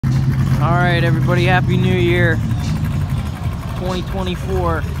Alright everybody, Happy New Year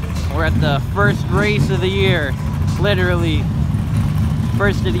 2024. We're at the first race of the year. Literally,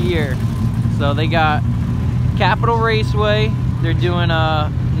 first of the year. So they got Capital Raceway. They're doing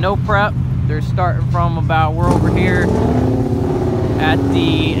no prep. They're starting from about, we're over here at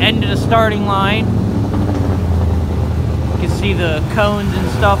the end of the starting line. You can see the cones and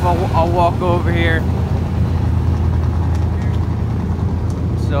stuff. I'll walk over here.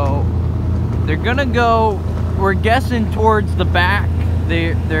 So they're gonna go, we're guessing towards the back.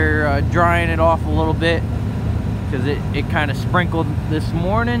 They're drying it off a little bit because it kind of sprinkled this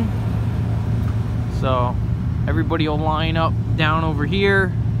morning. So everybody will line up down over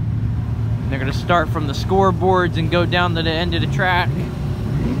here. They're gonna start from the scoreboards and go down to the end of the track.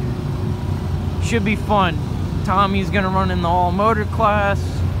 Should be fun. Tommy's gonna run in the all motor class.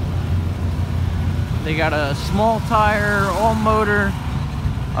 They got a small tire, all motor,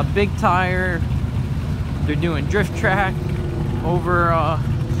 a big tire. They're doing drift track over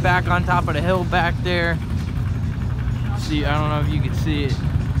back on top of the hill back there. See, I don't know if you can see it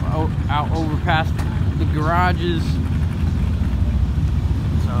out over past the garages.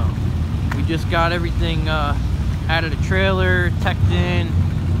 So we just got everything out of the trailer, teched in.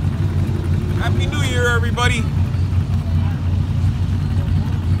 Happy New Year, everybody.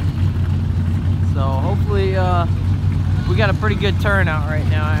 So hopefully we got a pretty good turnout right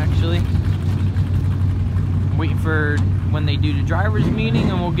now, actually. I'm waiting for when they do the drivers meeting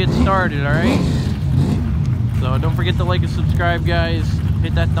and we'll get started, all right? So don't forget to like and subscribe, guys.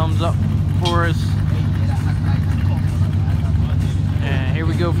 Hit that thumbs up for us. And here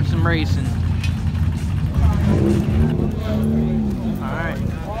we go for some racing. All right,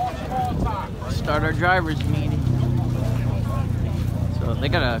 let's start our drivers meeting. So they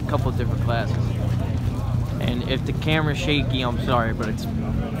got a couple different classes. And if the camera's shaky, I'm sorry, but it's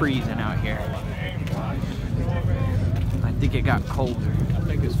freezing out here. I think it got colder. I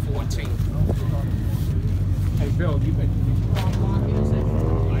think it's 14. Hey, Bill, you bet.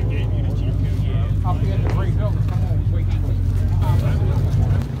 I gave you the GQ, yeah. I'll be at the break. Bill, come on, wait.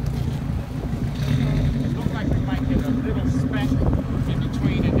 It looks like we might get a little speck in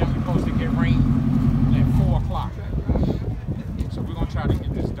between, and then we're supposed to get rain at 4 o'clock. So we're going to try to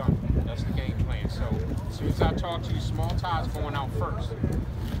get this done. That's the game plan. So as soon as I talk to you, small tires going out first.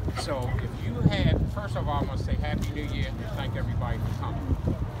 So if you had, first of all, I want to say Happy New Year and thank everybody for coming.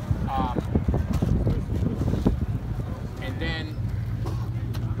 And then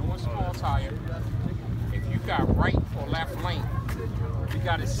doing small tire, if you got right or left lane, you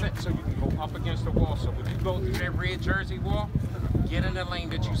got it set so you can go up against the wall. So when you go through that red jersey wall, get in the lane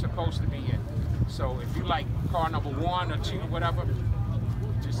that you're supposed to be in. So if you like car number 1 or 2, whatever,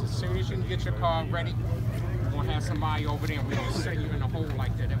 just as soon as you can get your car ready, we're gonna have somebody over there and we're gonna set you in a hole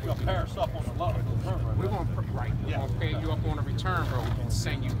like that. We're gonna pair us up on the return road. We're gonna pair you up on the return road and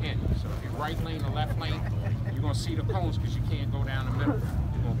send you in. So if you're right lane or left lane, you're gonna see the cones because you can't go down the middle.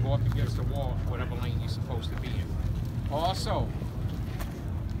 You're gonna go up against the wall, whatever lane you're supposed to be in. Also,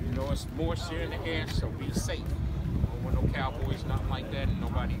 you know it's moisture in the air, so be safe. You don't want no cowboys, nothing like that, and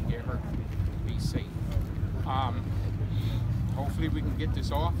nobody can get hurt. Be safe. Hopefully we can get this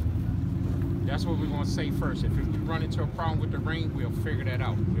off. That's what we're going to say first. If we run into a problem with the rain, we'll figure that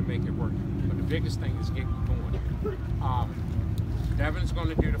out. We'll make it work. But the biggest thing is get going. Devin's going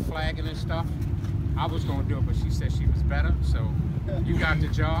to do the flagging and stuff. I was going to do it, but she said she was better. So you got the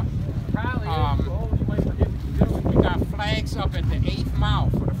job. We got flags up at the 8th mile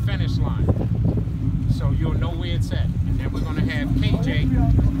for the finish line. So you'll know where it's at. And then we're going to have KJ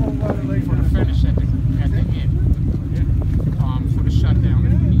for the finish at the end. For the shutdown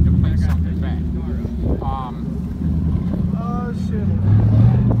if we need to play something back. Oh shit.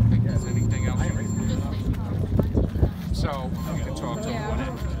 I think there's anything else. So you can talk to him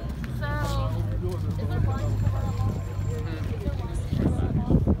whatever.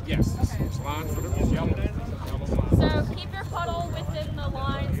 Yes, it's line for the yellow. So keep your puddle within the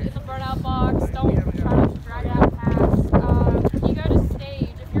lines in the burnout box. Don't try to drag it out fast. You go to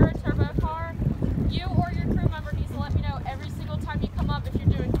stage. If you're a turbo car, you or your crew member needs to let me know every single time you come up. If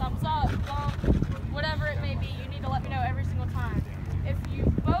you're doing thumbs up, bump, whatever it may be, you need to let me know every single time. If you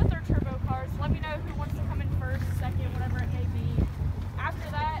both are turbo cars, let me know who wants to come in first, second, whatever it may be. After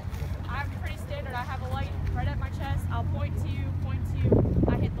that, I'm pretty standard. I have a light right at my chest. I'll point to you,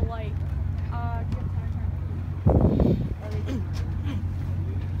 I hit the light.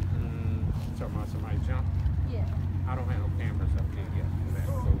 Talking about somebody jump? Yeah. I don't have no cameras up there yet for that.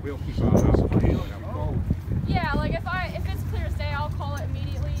 So we'll keep our eyes on it. Yeah, like if it's clear as day, I'll call it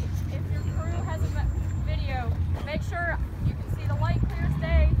immediately. If your crew has a video, make sure you can see the light clear as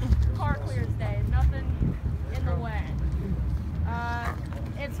day, car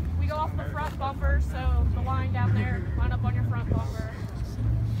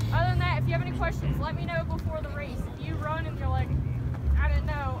questions, let me know before the race. If you run and you're like, I didn't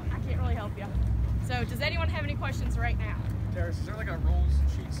know, I can't really help you. So does anyone have any questions right now? Terrace, is there like a rules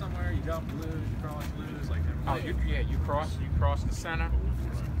sheet somewhere? You jump, lose, you cross, lose, like Oh, you cross the center.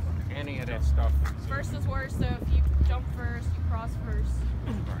 Any of that stuff. First is worst, so if you jump first, you cross first.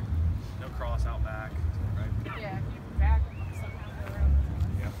 Right. No cross out back, right? Yeah, if you back somehow go around.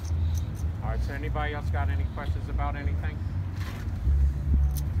 Yep. All right, so anybody else got any questions about anything?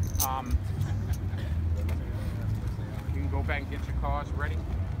 You can go back and get your cars ready.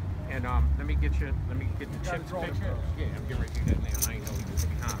 And let me get the Chip's picture. Yeah, I'm getting ready to do that now. I ain't know he was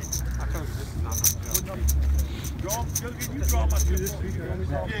behind. I told you this is not my job. You draw my two.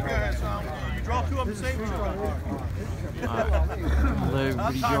 Yeah, go ahead, Sam. You draw two of them the same Let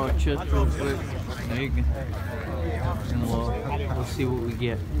everybody draw a chip real quick. There you go. And we'll see what we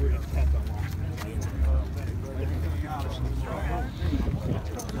get.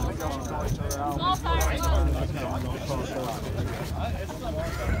 Small tire, no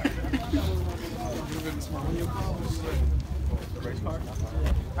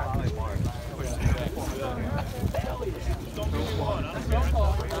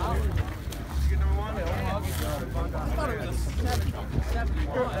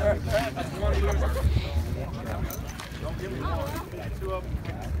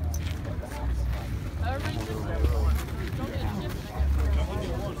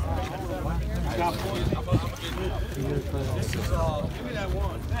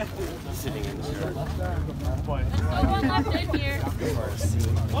one left in here.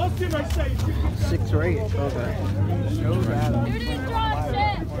 6 or 8. Okay. Who didn't draw a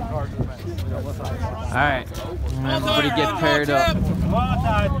chip? Alright. Everybody get paired up.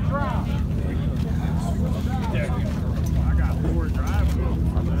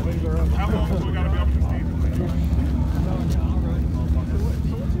 How long do we got to be up to speed?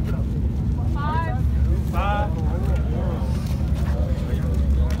 5.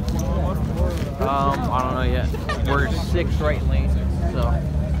 I don't know yet. We're 6 right lane, so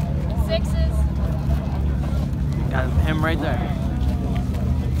 6s. got him right there.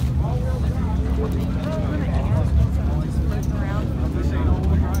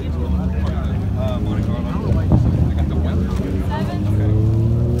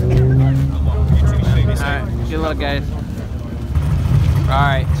 Alright, good luck, guys.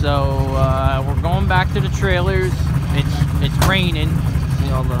 Alright, so we're going back to the trailers. It's raining.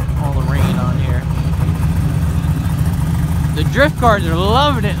 See all the rain on here. The drift cars are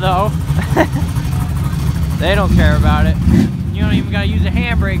loving it though. They don't care about it. You don't even gotta use a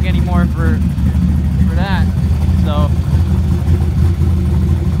handbrake anymore for that. So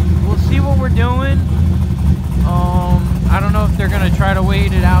we'll see what we're doing. I don't know if they're gonna try to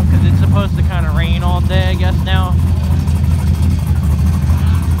wait it out because it's supposed to kind of rain all day, I guess now.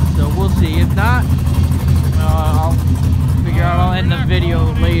 So we'll see. If not, I'll figure out. I'll end the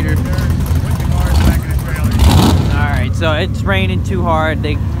video later. Alright, so it's raining too hard.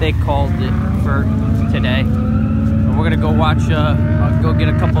 They called it for today. We're gonna go watch, go get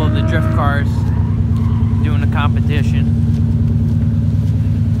a couple of the drift cars doing the competition.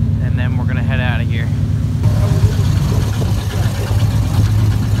 And then we're gonna head out of here.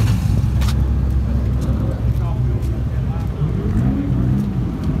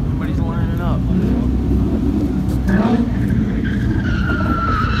 Everybody's lining up.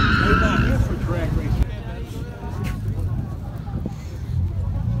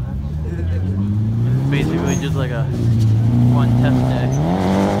 Basically just like a fun test day.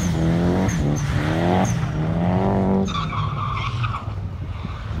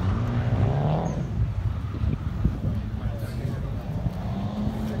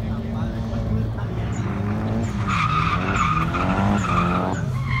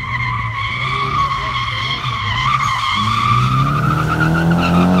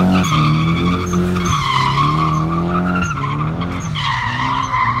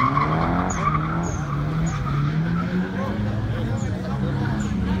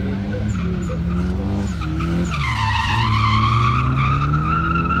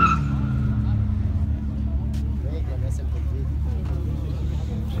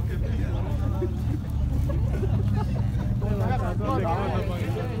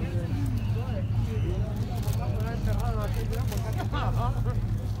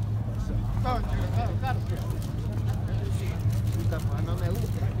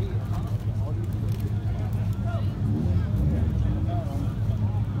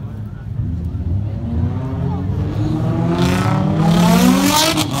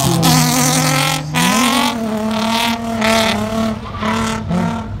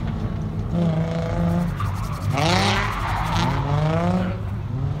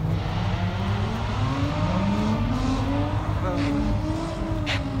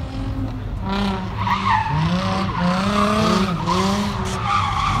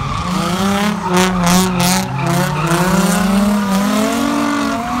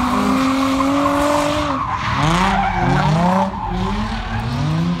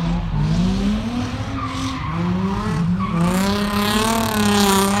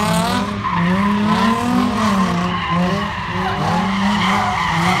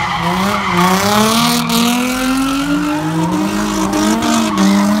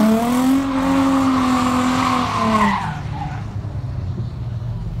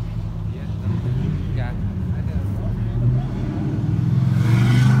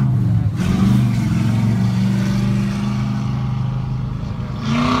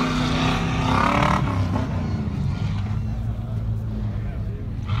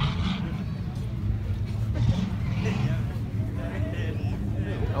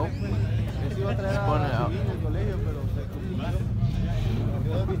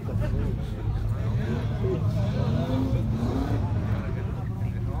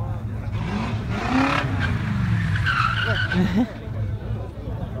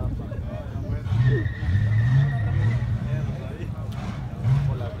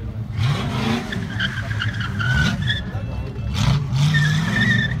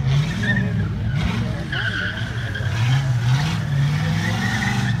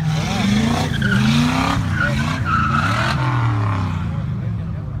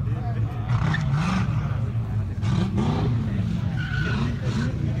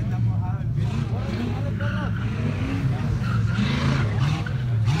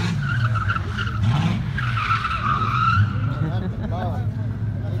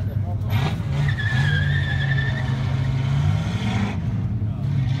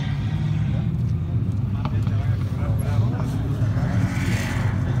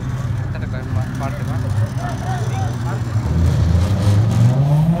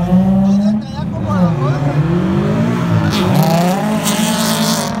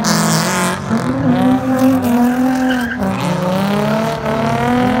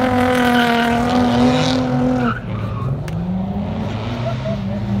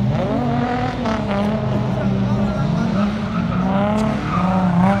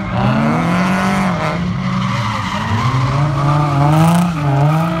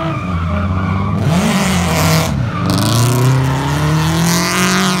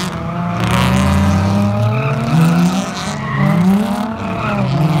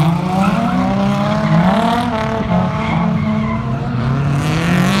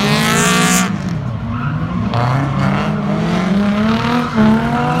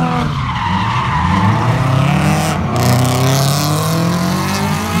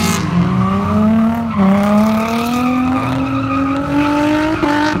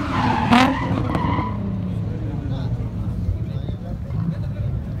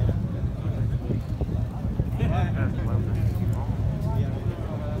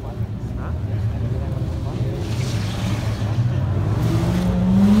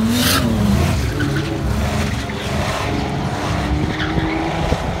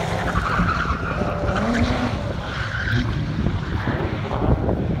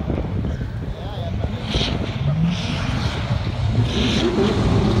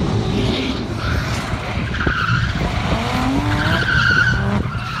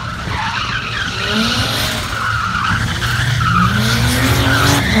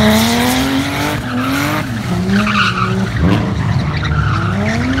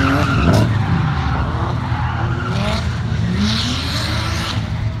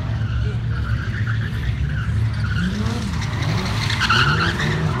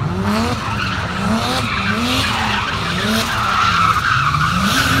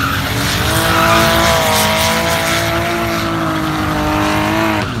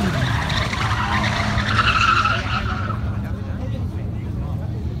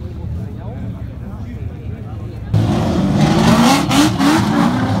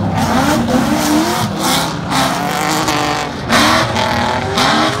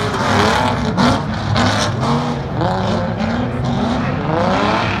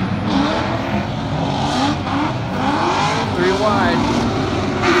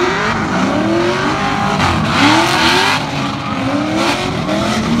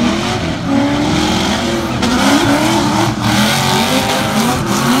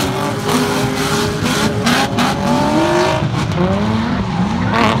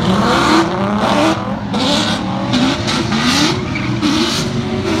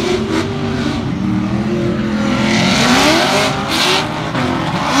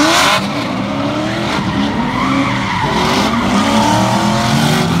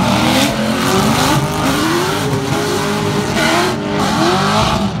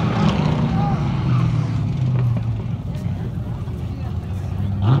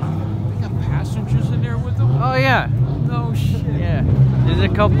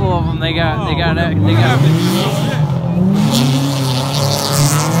 couple of them. They got. I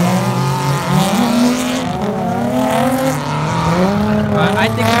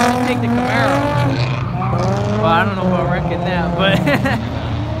think we should take the Camaro. Well, I don't know if I reckon that, but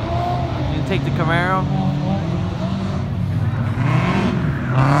you take the Camaro.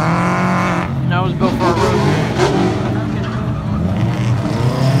 Now let's go for a road trip.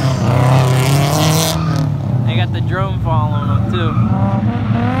 They got the drone following them too.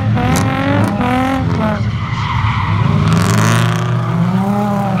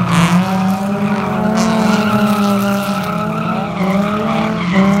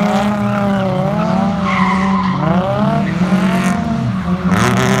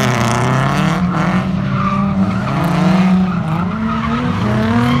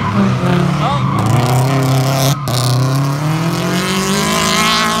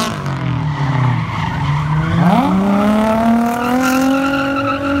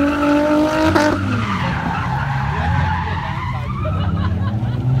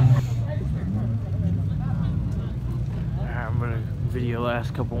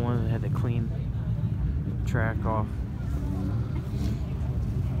 last couple ones. I had to clean the track off.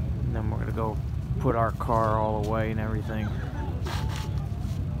 And then we're gonna go put our car all away and everything.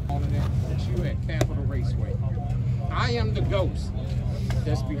 It's you at Capitol Raceway. I am the ghost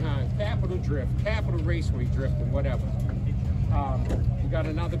that's behind Capitol Drift, Capitol Raceway Drift, and whatever. We got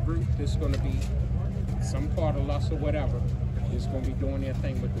another group that's going to be some part of us or whatever. Is going to be doing their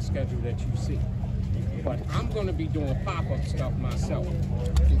thing with the schedule that you see. But I'm going to be doing pop-up stuff myself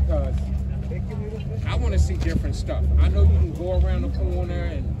because I want to see different stuff. I know you can go around the corner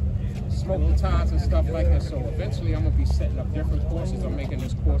and smoke the tires and stuff like that. So eventually I'm going to be setting up different courses. I'm making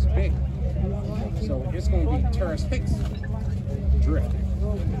this course big. So it's going to be Terrace Hicks drifting.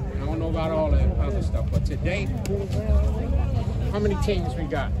 I don't know about all that other stuff, but today, how many teams we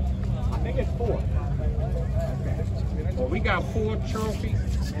got? I think it's 4. Well, we got 4 trophies.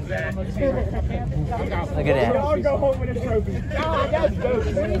 Look at that. I'll go home with a trophy.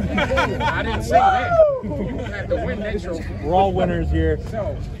 I didn't say that. You have to win that trophy. We're all winners here.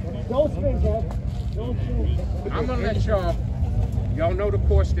 So, Don't spin, Kev. Don't shoot. I'm gonna let y'all know the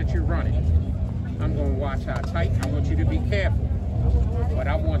course that you're running. I'm gonna watch how tight. I want you to be careful. But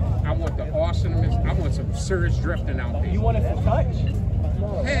I want the awesomeness. I want some serious drifting out there. You want us to touch?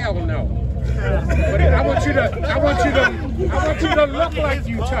 Hell no. But I want you to look like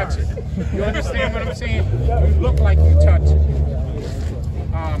you touch it. You understand what I'm saying? You look like you touch it.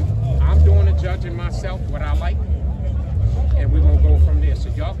 I'm doing the judging myself, what I like, and we're gonna go from there. So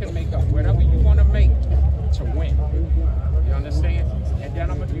y'all can make up whatever you want to make to win. You understand? And then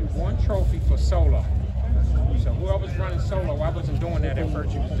I'm gonna do 1 trophy for solo. So whoever's running solo, I wasn't doing that at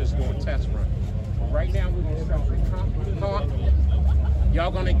first. You was just doing test run. But right now we're gonna start with car. Y'all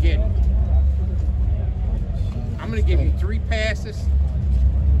gonna get. I'm gonna give you 3 passes,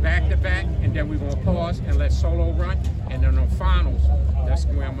 back to back, and then we're gonna pause and let solo run. And then on finals, that's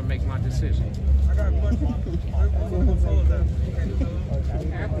where I'm gonna make my decision. I got a question. Who's solo that?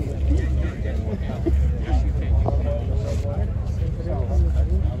 Yes, you can. So,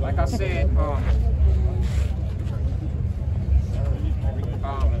 like I said,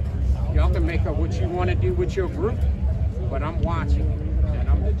 y'all can make up what you want to do with your group, but I'm watching and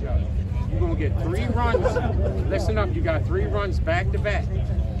I'm the judge. You're gonna get 3 runs. Listen up, you got 3 runs back to back.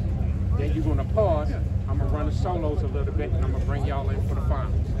 Then you're gonna pause. I'm gonna run the solos a little bit, and I'm gonna bring y'all in for the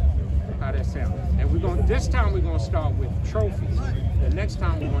finals. How that sound? And we're gonna this time we're gonna start with trophies. The next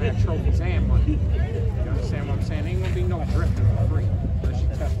time we're gonna have trophies and money. You understand what I'm saying? Ain't gonna be no drifting for free unless you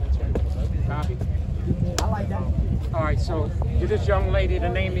test it. Copy? I like that. All right, so give this young lady the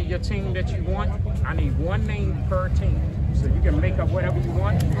name of your team that you want. I need 1 name per team. So you can make up whatever you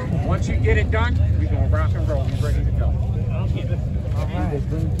want. Once you get it done, we're going to rock and roll. We're ready to go. All right.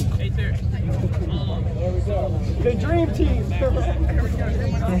 Hey, sir. There we go. The dream team.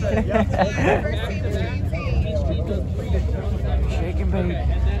 Shake and bake.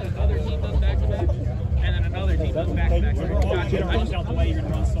 And then another team does back-to-back. And then another team does back-to-back. I just out the way, you're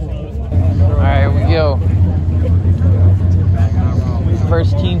going to run solos. All right, here we go.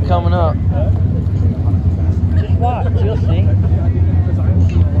 First team coming up. Just watch, you'll see.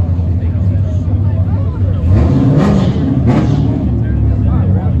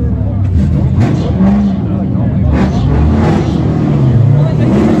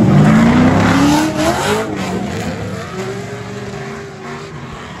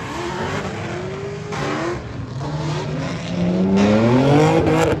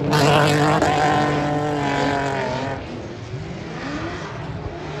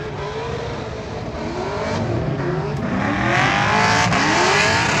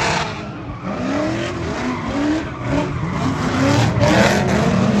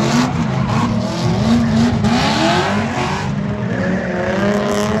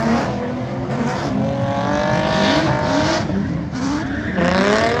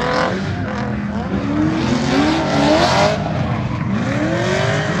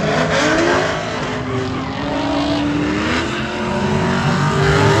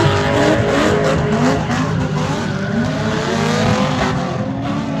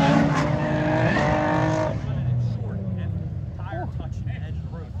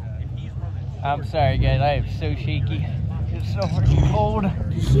 I'm sorry guys, I am so shaky. It's so freaking cold.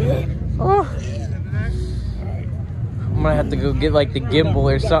 Oh. I'm gonna have to go get like the gimbal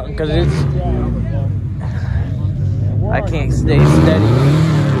or something because it's I can't stay steady.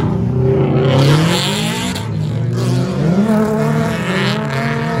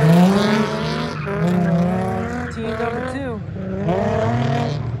 Team number 2.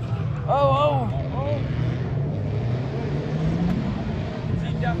 Oh.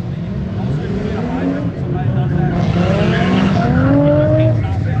 See, definitely. Also, if you get a high drift, somebody does that.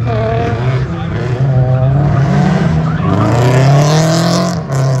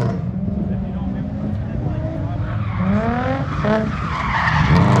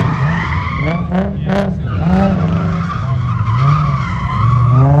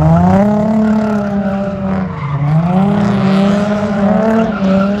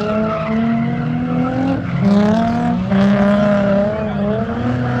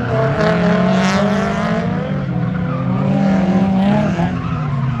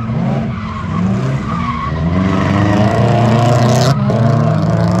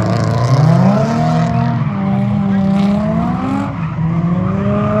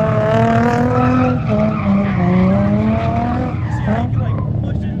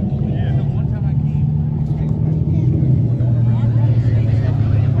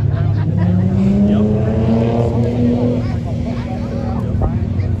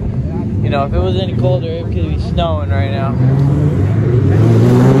 know, if it was any colder, it could be snowing right now.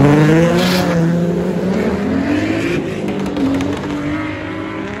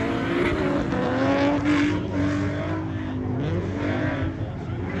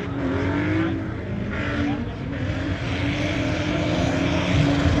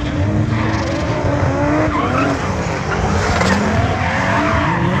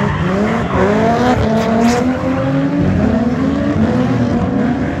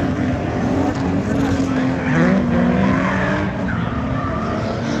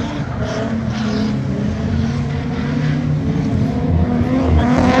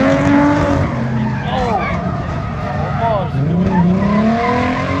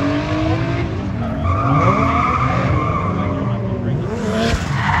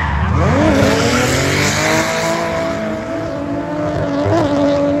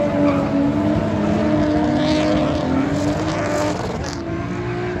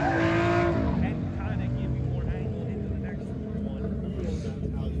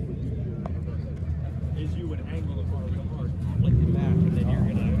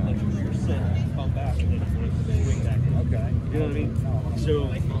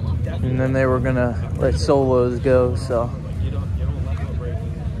 And then they were gonna let solos go, so.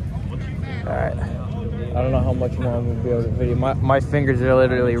 Alright. I don't know how much more I'm gonna be able to video. My fingers are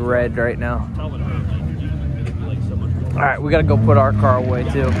literally red right now. Alright, we gotta go put our car away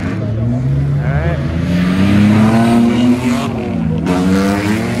too. Alright.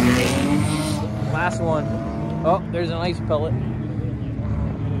 Last one. Oh, there's an ice pellet.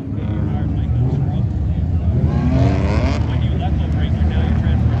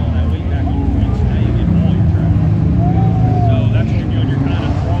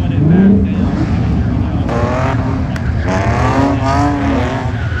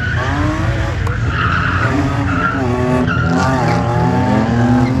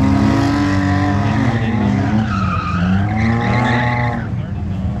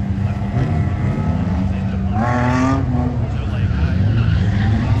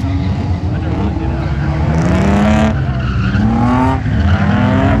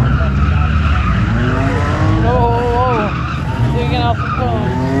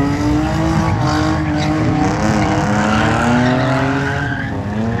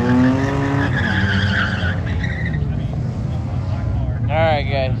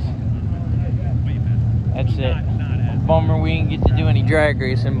 That's it. Bummer we didn't get to do any drag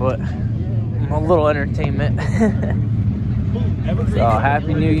racing, but a little entertainment. So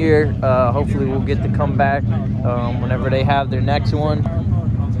happy New Year. Hopefully we'll get to come back whenever they have their next one.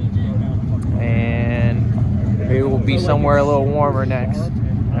 And maybe we'll be somewhere a little warmer next.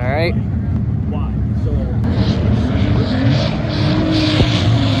 All right.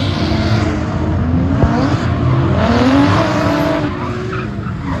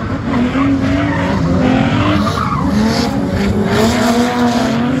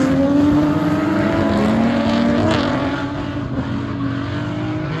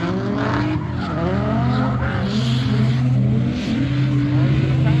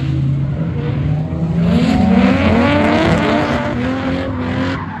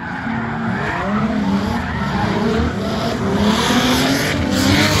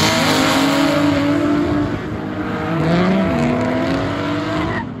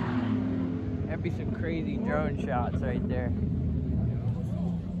 Shots right there.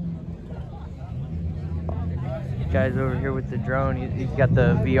 Guy's over here with the drone. He's got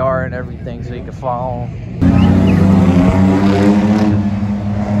the VR and everything so you can follow him.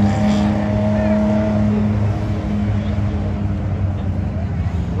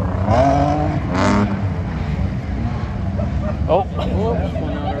 Oh.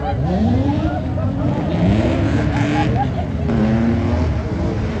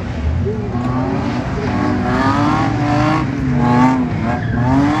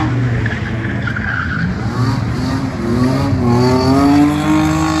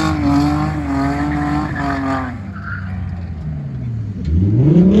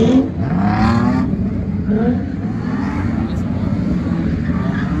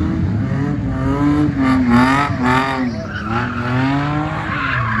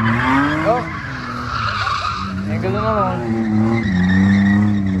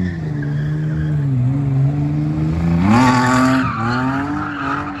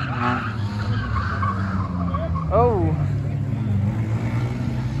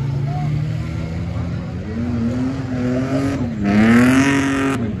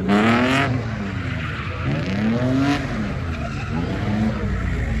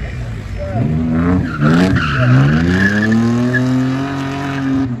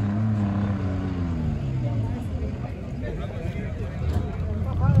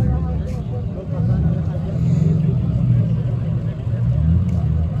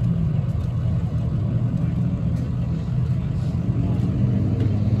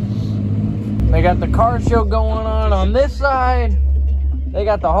 the car show going on this side. They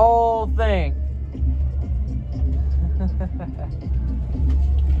got the whole thing.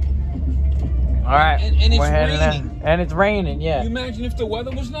 All right, and we're it's heading raining. out. And it's raining, yeah. Can you imagine if the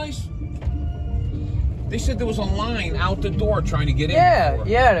weather was nice? They said there was a line out the door trying to get in. Yeah, before.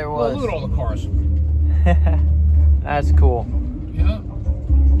 yeah, there Well, was. look at all the cars. That's cool. Yeah.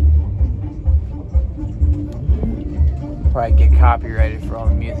 Probably get copyrighted for all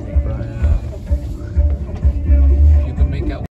the music.